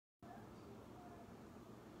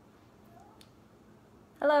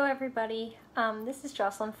Hello everybody, this is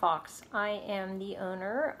Jocelyn Fox. I am the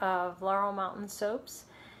owner of Laurel Mountain Soaps,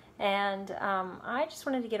 and I just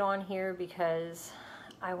wanted to get on here because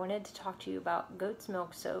I wanted to talk to you about goat's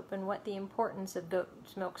milk soap and what the importance of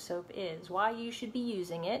goat's milk soap is, why you should be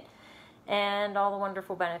using it, and all the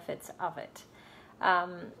wonderful benefits of it.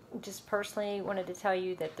 Just personally wanted to tell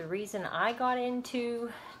you that the reason I got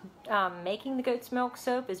into making the goat's milk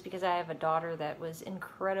soap is because I have a daughter that was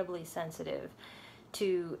incredibly sensitive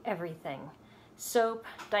to everything. Soap,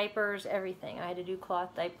 diapers, everything. I had to do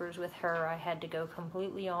cloth diapers with her. I had to go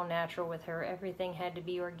completely all natural with her. Everything had to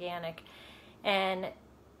be organic. And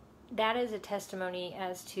that is a testimony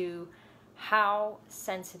as to how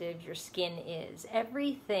sensitive your skin is.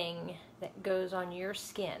 Everything that goes on your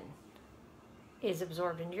skin is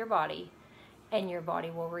absorbed into your body and your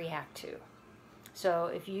body will react to. So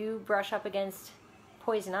if you brush up against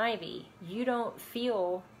poison ivy, you don't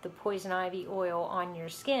feel the poison ivy oil on your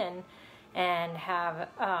skin and have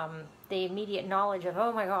the immediate knowledge of,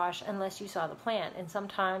 oh my gosh, unless you saw the plant. And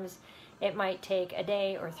sometimes it might take a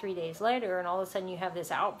day or 3 days later and all of a sudden you have this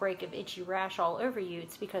outbreak of itchy rash all over you.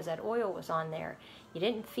 It's because that oil was on there. You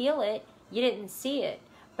didn't feel it, you didn't see it,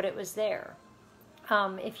 but it was there.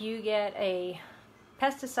 If you get a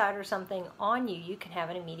pesticide or something on you, you can have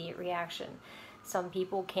an immediate reaction. Some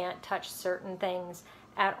people can't touch certain things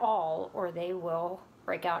at all, or they will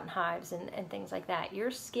break out in hives and things like that. Your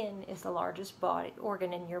skin is the largest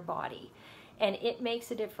organ in your body, and it makes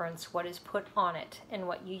a difference what is put on it and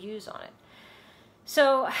what you use on it.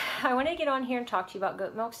 So I want to get on here and talk to you about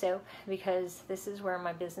goat milk soap because this is where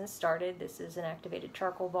my business started. This is an activated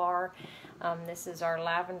charcoal bar. This is our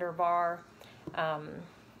lavender bar.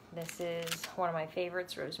 This is one of my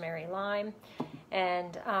favorites, rosemary lime.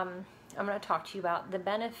 And I'm going to talk to you about the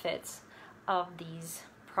benefits of these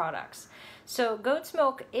products. So goat's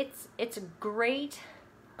milk, it's a great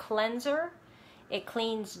cleanser. It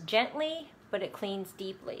cleans gently, but it cleans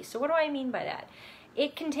deeply. So what do I mean by that?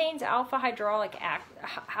 It contains alpha hydroxy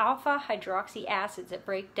acids that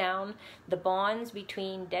break down the bonds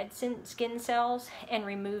between dead skin cells and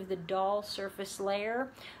remove the dull surface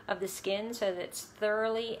layer of the skin so that it's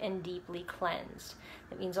thoroughly and deeply cleansed.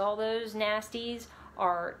 That means all those nasties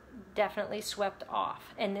are definitely swept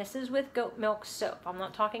off. And this is with goat milk soap. I'm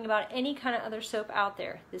not talking about any kind of other soap out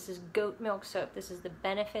there. This is goat milk soap. This is the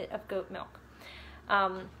benefit of goat milk.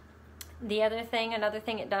 Another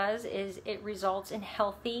thing it does is it results in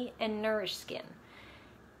healthy and nourished skin.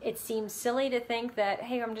 It seems silly to think that,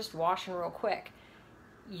 hey, I'm just washing real quick.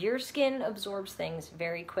 Your skin absorbs things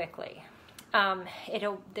very quickly.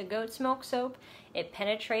 The goat's milk soap, it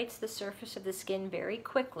penetrates the surface of the skin very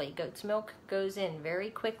quickly. Goat's milk goes in very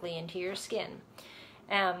quickly into your skin,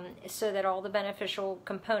 so that all the beneficial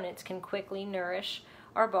components can quickly nourish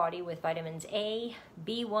our body with vitamins A,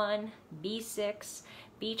 B1, B6,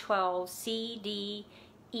 B12, C, D,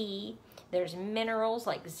 E. There's minerals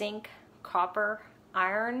like zinc, copper,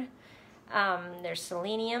 iron. There's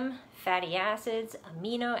selenium, fatty acids,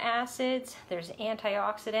 amino acids. There's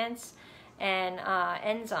antioxidants and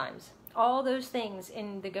enzymes. All those things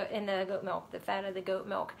in the goat milk, the fat of the goat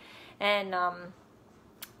milk. And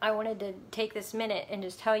I wanted to take this minute and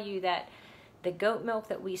just tell you that the goat milk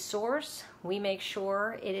that we source, we make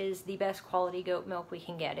sure it is the best quality goat milk we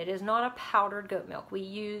can get. It is not a powdered goat milk. We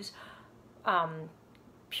use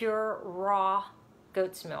pure raw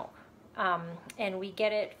goat's milk. And we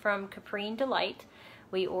get it from Caprine Delight.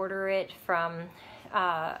 We order it from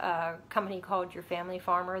a company called Your Family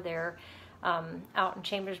Farmer. They're out in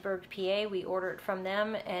Chambersburg, PA. We order it from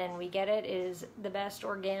them and we get it. It is the best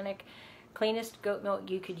organic, cleanest goat milk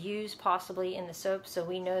you could use possibly in the soap, so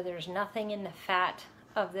we know there's nothing in the fat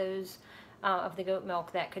of those of the goat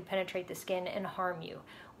milk that could penetrate the skin and harm you.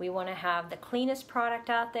 We want to have the cleanest product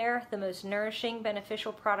out there, the most nourishing,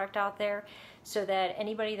 beneficial product out there, so that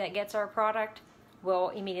anybody that gets our product will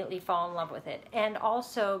immediately fall in love with it. And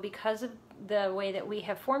also, because of the way that we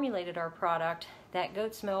have formulated our product, that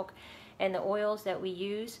goat's milk and the oils that we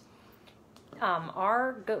use,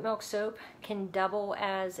 our goat milk soap can double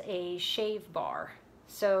as a shave bar.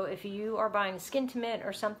 So if you are buying Skin to Mitt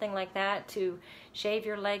or something like that to shave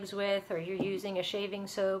your legs with, or you're using a shaving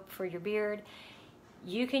soap for your beard,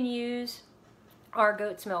 you can use our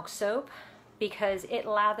goat's milk soap because it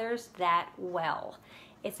lathers that well.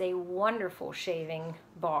 It's a wonderful shaving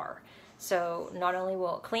bar. So not only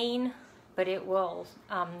will it clean, but it will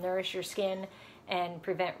nourish your skin and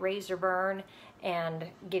prevent razor burn and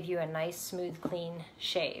give you a nice, smooth, clean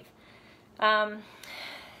shave.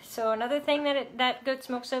 So another thing that goat's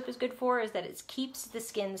milk soap is good for is that it keeps the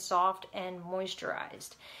skin soft and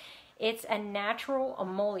moisturized. It's a natural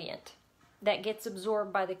emollient. that gets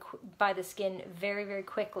absorbed by the skin very, very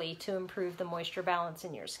quickly to improve the moisture balance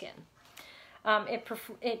in your skin. It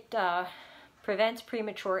prevents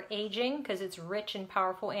premature aging because it's rich in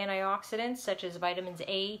powerful antioxidants such as vitamins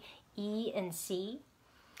A, E, and C.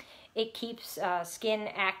 It keeps skin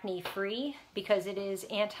acne free because it is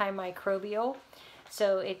antimicrobial,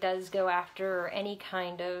 so it does go after any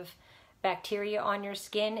kind of bacteria on your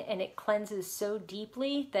skin, and it cleanses so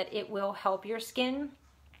deeply that it will help your skin.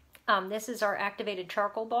 This is our activated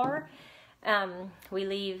charcoal bar. We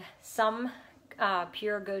leave some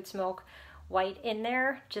pure goat's milk white in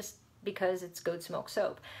there just because it's goat's milk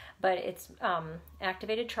soap, but it's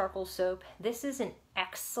activated charcoal soap. This is an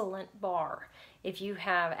excellent bar if you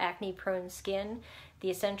have acne prone skin. The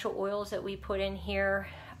essential oils that we put in here,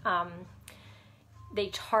 they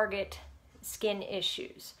target skin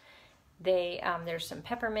issues. There's some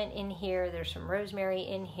peppermint in here, there's some rosemary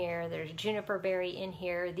in here, there's juniper berry in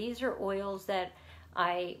here. These are oils that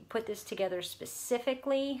I put this together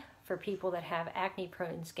specifically for people that have acne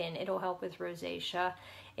prone skin. It'll help with rosacea.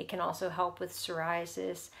 It can also help with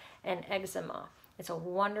psoriasis and eczema. It's a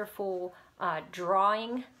wonderful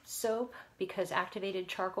drawing soap because activated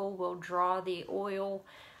charcoal will draw the oil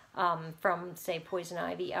from, say, poison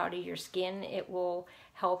ivy out of your skin. It will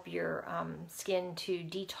help your skin to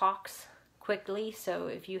detox quickly. So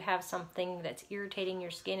if you have something that's irritating your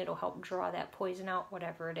skin, it'll help draw that poison out,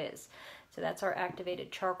 whatever it is. So that's our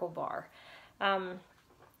activated charcoal bar.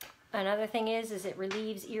 Another thing is it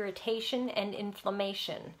relieves irritation and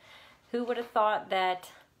inflammation. Who would have thought that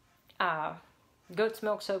goat's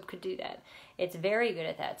milk soap could do that? It's very good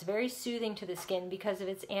at that. It's very soothing to the skin because of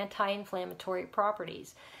its anti-inflammatory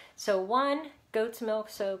properties. So one, goat's milk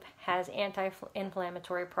soap has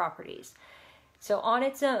anti-inflammatory properties. So on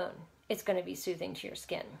its own, it's going to be soothing to your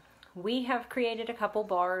skin. We have created a couple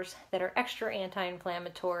bars that are extra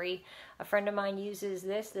anti-inflammatory. A friend of mine uses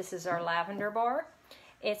this. This is our lavender bar.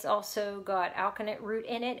 It's also got alkanet root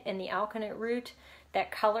in it, and the alkanet root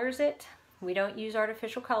that colors it. We don't use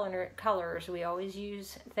artificial colors. We always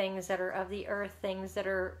use things that are of the earth, things that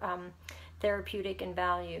are therapeutic in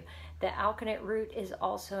value. The alkanet root is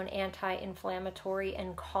also an anti-inflammatory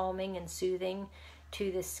and calming and soothing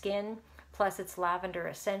to the skin. Plus it's lavender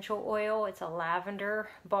essential oil. It's a lavender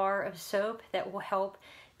bar of soap that will help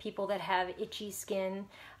people that have itchy skin.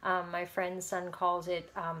 My friend's son calls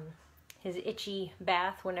it his itchy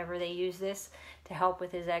bath whenever they use this to help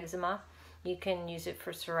with his eczema. You can use it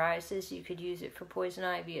for psoriasis. You could use it for poison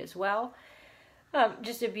ivy as well.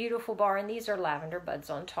 Just a beautiful bar, and these are lavender buds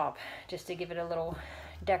on top, just to give it a little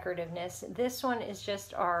decorativeness. This one is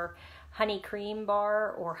just our honey cream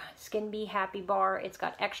bar or Skin Be Happy bar. It's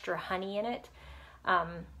got extra honey in it.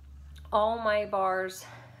 All my bars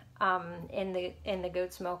in the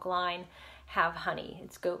goat's milk line have honey.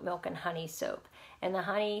 It's goat milk and honey soap. And the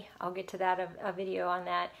honey, I'll get to that, a video on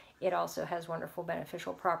that. It also has wonderful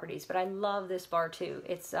beneficial properties. But I love this bar too.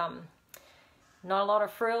 It's not a lot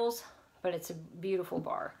of frills, but it's a beautiful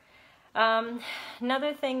bar.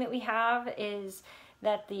 Another thing that we have is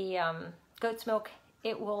that the goat's milk,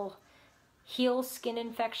 it will heal skin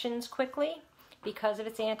infections quickly because of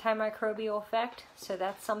its antimicrobial effect. So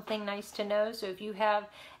that's something nice to know. So if you have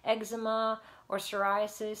eczema or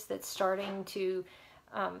psoriasis that's starting to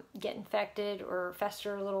get infected or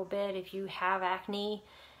fester a little bit, if you have acne,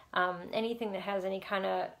 anything that has any kind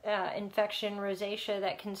of infection, rosacea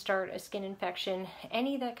that can start a skin infection,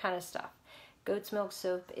 any of that kind of stuff, goat's milk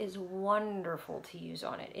soap is wonderful to use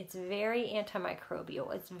on it. It's very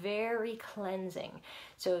antimicrobial. It's very cleansing.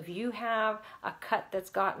 So if you have a cut that's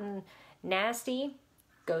gotten nasty,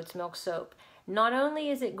 goat's milk soap. Not only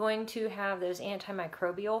is it going to have those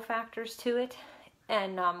antimicrobial factors to it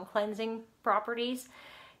and cleansing properties,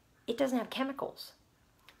 it doesn't have chemicals.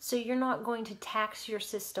 So you're not going to tax your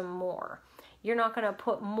system more. You're not going to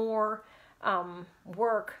put more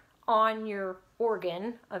work on your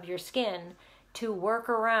organ of your skin to work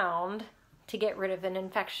around to get rid of an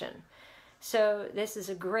infection. So this is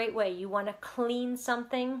a great way. You want to clean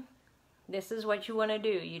something, this is what you want to do.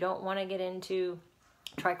 You don't want to get into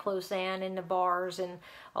triclosan in the bars and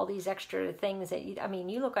all these extra things that you, I mean,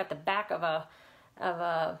 you look at the back of a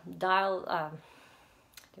dial,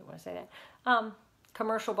 didn't want to say that,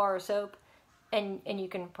 commercial bar of soap, and you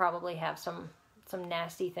can probably have some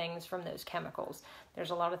nasty things from those chemicals.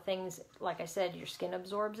 There's a lot of things, like I said, your skin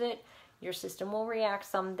absorbs it, your system will react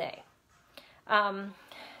someday.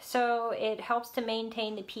 So it helps to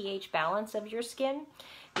maintain the pH balance of your skin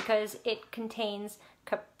because it contains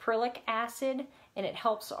caprylic acid, and it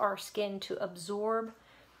helps our skin to absorb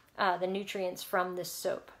the nutrients from this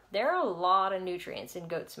soap. there are a lot of nutrients in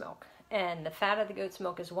goat's milk, and the fat of the goat's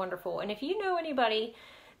milk is wonderful. And if you know anybody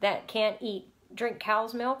that can't drink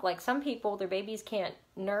cow's milk, like some people, their babies can't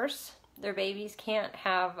nurse, their babies can't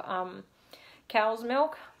have cow's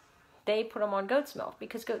milk, they put them on goat's milk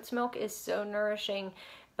because goat's milk is so nourishing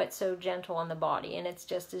but so gentle on the body, and it's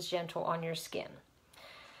just as gentle on your skin.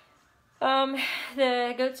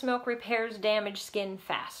 The goat's milk repairs damaged skin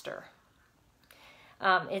faster.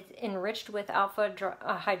 It's enriched with alpha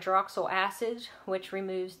hydroxyl acid, which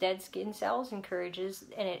removes dead skin cells, and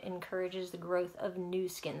it encourages the growth of new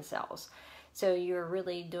skin cells. So you're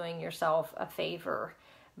really doing yourself a favor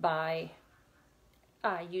by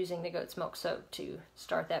using the goat's milk soap to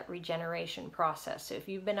start that regeneration process. So if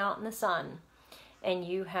you've been out in the sun and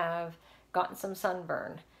you have gotten some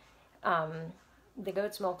sunburn, the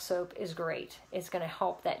goat's milk soap is great. It's going to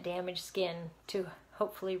help that damaged skin to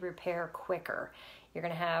hopefully repair quicker. You're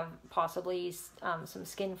going to have possibly some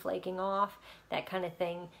skin flaking off, that kind of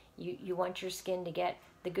thing. You want your skin to get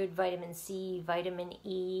the good vitamin C, vitamin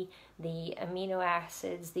E, the amino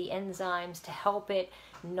acids, the enzymes to help it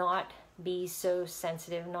not be so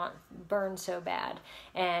sensitive, not burn so bad.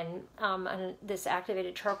 And this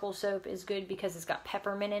activated charcoal soap is good because it's got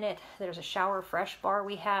peppermint in it. There's a shower fresh bar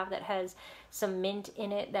we have that has some mint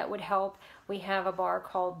in it that would help. We have a bar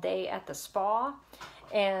called Day at the Spa,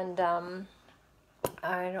 and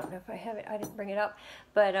I don't know if I have it, I didn't bring it up,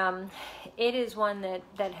 but it is one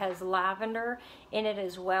that has lavender in it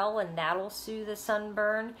as well, and that'll soothe the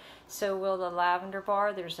sunburn. So will the lavender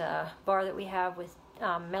bar. There's a bar that we have with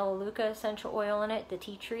Melaleuca essential oil in it, the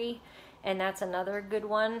tea tree, and that's another good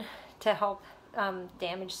one to help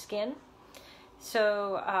damaged skin.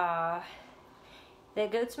 So the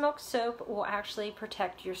goat's milk soap will actually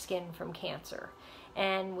protect your skin from cancer.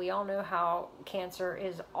 And we all know how cancer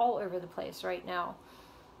is all over the place right now.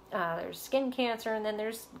 There's skin cancer, and then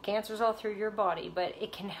there's cancers all through your body, but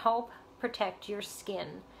it can help protect your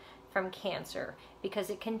skin from cancer because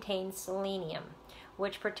it contains selenium,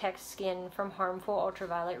 which protects skin from harmful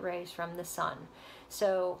ultraviolet rays from the sun.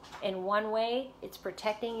 So in one way, it's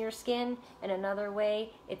protecting your skin, and another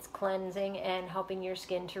way, it's cleansing and helping your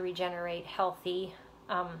skin to regenerate healthy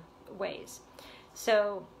ways.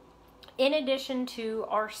 So in addition to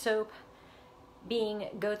our soap being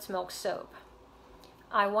goat's milk soap,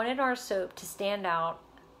 I wanted our soap to stand out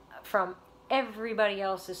from everybody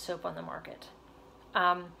else's soap on the market.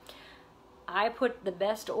 I put the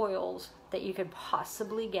best oils that you could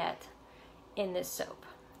possibly get in this soap.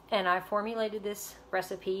 And I formulated this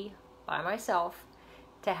recipe by myself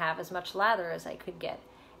to have as much lather as I could get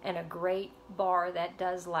and a great bar that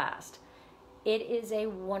does last. It is a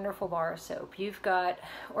wonderful bar of soap. You've got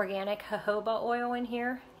organic jojoba oil in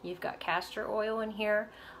here. You've got castor oil in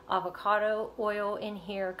here, avocado oil in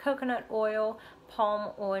here, coconut oil,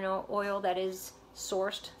 palm oil that is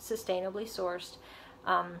sourced, sustainably sourced,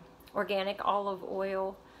 organic olive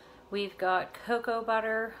oil. We've got cocoa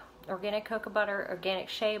butter, organic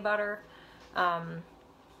shea butter. I'm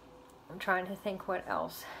trying to think what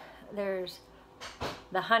else. There's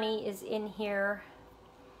the honey is in here,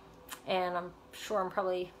 and I'm sure I'm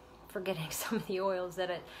probably forgetting some of the oils that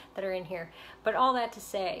are in here. But all that to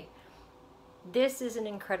say, this is an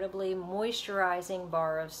incredibly moisturizing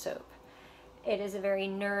bar of soap. It is a very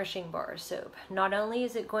nourishing bar of soap. Not only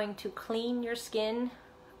is it going to clean your skin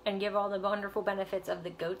and give all the wonderful benefits of the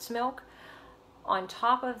goat's milk, on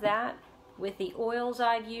top of that, with the oils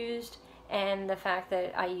I've used and the fact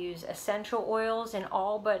that I use essential oils in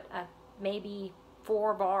all but maybe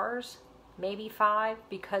 4 bars, maybe 5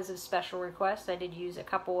 because of special requests. I did use a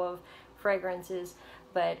couple of fragrances,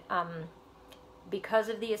 but because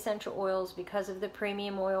of the essential oils, because of the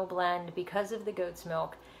premium oil blend, because of the goat's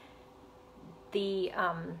milk, the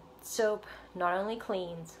soap not only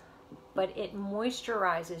cleans, but it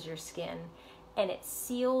moisturizes your skin and it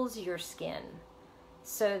seals your skin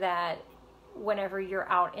so that whenever you're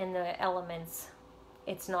out in the elements,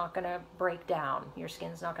 it's not going to break down. Your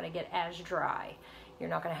skin's not going to get as dry. You're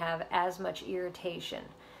not going to have as much irritation.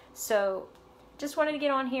 So just wanted to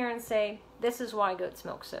get on here and say, this is why goat's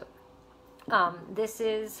milk soap. This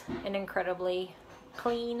is an incredibly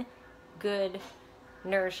clean, good,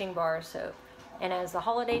 nourishing bar of soap. And as the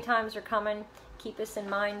holiday times are coming, keep us in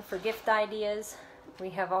mind for gift ideas. We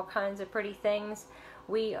have all kinds of pretty things.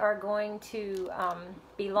 We are going to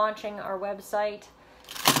be launching our website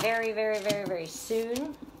very, very, very, very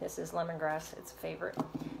soon. This is lemongrass, it's a favorite.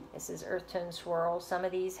 This is Earth Tone Swirl. Some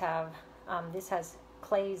of these have, this has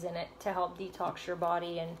clays in it to help detox your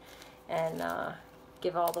body and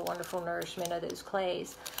give all the wonderful nourishment of those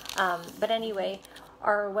clays. But anyway,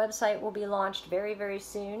 our website will be launched very, very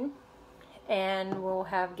soon. and we'll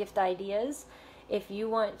have gift ideas. If you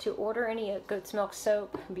want to order any goat's milk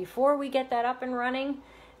soap before we get that up and running,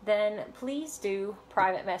 then please do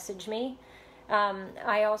private message me.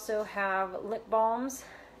 I also have lip balms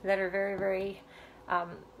that are very, very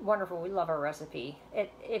wonderful. We love our recipe.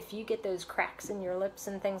 If you get those cracks in your lips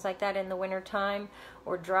and things like that in the winter time,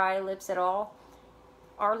 or dry lips at all,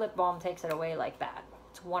 our lip balm takes it away like that.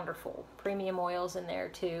 It's wonderful. Premium oils in there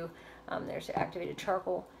too. There's activated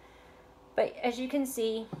charcoal. But as you can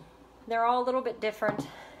see, they're all a little bit different.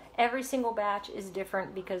 Every single batch is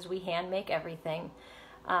different because we hand make everything.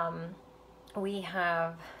 We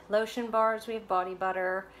have lotion bars, we have body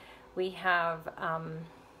butter, we have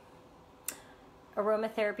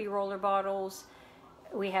aromatherapy roller bottles,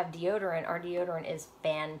 we have deodorant. Our deodorant is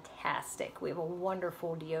fantastic. We have a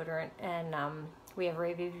wonderful deodorant, and we have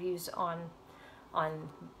rave reviews on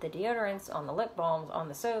the deodorants, on the lip balms, on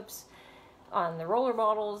the soaps, on the roller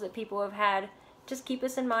bottles that people have had. Just keep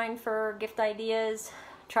us in mind for gift ideas.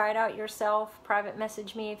 Try it out yourself. Private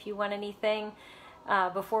message me if you want anything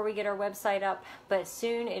before we get our website up. But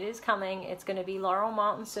soon it is coming. It's going to be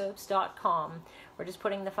laurelmountainsoaps.com. We're just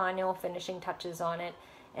putting the final finishing touches on it,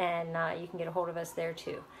 and you can get a hold of us there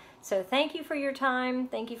too. So thank you for your time.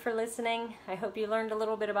 Thank you for listening. I hope you learned a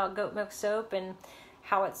little bit about goat milk soap and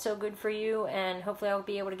how it's so good for you, and hopefully I'll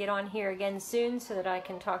be able to get on here again soon so that I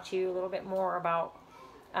can talk to you a little bit more about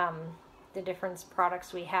the different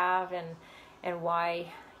products we have and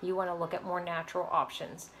why you want to look at more natural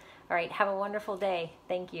options. All right, have a wonderful day.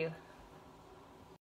 Thank you.